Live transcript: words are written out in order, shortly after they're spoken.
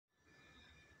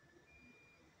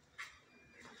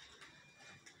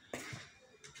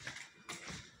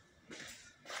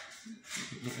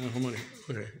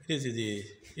Okay. This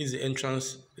is the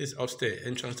entrance. This is upstairs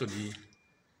entrance to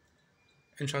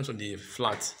the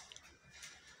flat.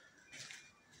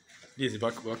 This is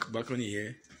balcony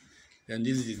here, and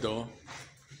this is the door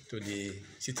to the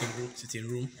sitting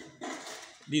room.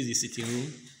 This is the sitting room.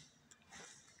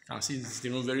 You can see the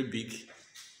sitting room very big.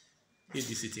 This is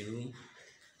the sitting room,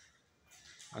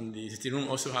 and the sitting room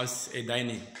also has a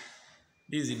dining.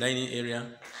 This is the dining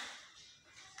area.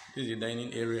 This is the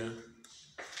dining area.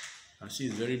 And see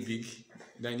it's very big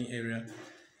dining area.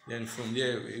 Then from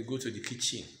there we go to the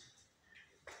kitchen.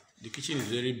 The kitchen is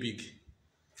very big.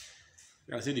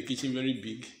 You can see the kitchen very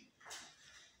big.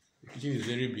 The kitchen is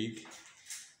very big. You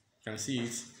can see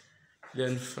it.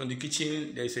 Then from the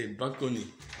kitchen there is a balcony.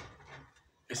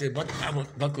 There's a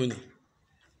balcony.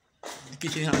 The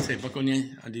kitchen has a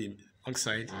balcony at the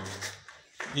outside.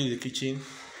 This is the kitchen.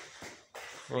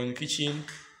 From the kitchen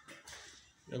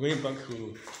we're going back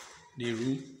to the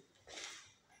room.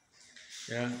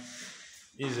 Yeah,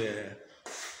 this is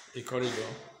a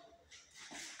corridor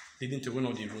leading to one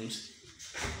of the rooms.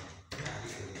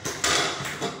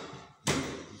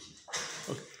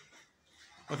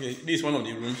 Okay, this is one of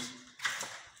the rooms.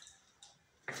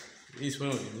 This is one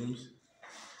of the rooms.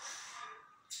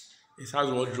 It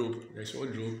has wardrobe. There's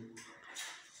wardrobe.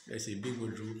 There's a big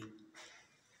wardrobe.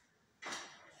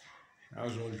 It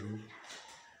has wardrobe.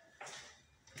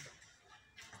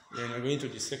 Then we're going to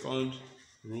the second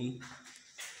room.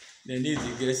 Then this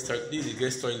is the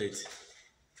guest toilet. This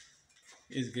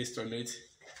is guest toilet.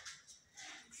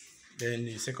 Then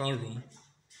the second room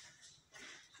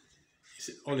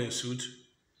is all in suite.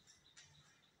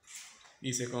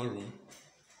 This second room.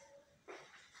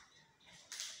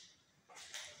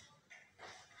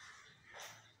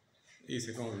 This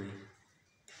second room.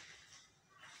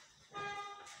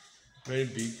 Very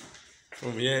big.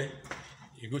 From here,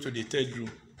 you go to the third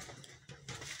room.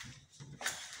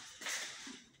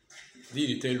 This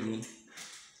is the third room.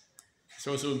 It's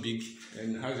also big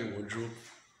and has a wardrobe.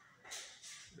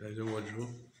 There's a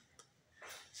wardrobe.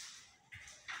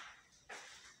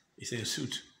 It's a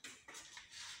suite.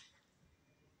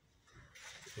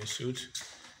 A suite.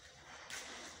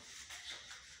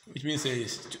 Which means there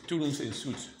is two rooms in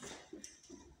suite.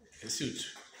 A suite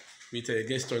with a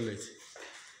guest toilet.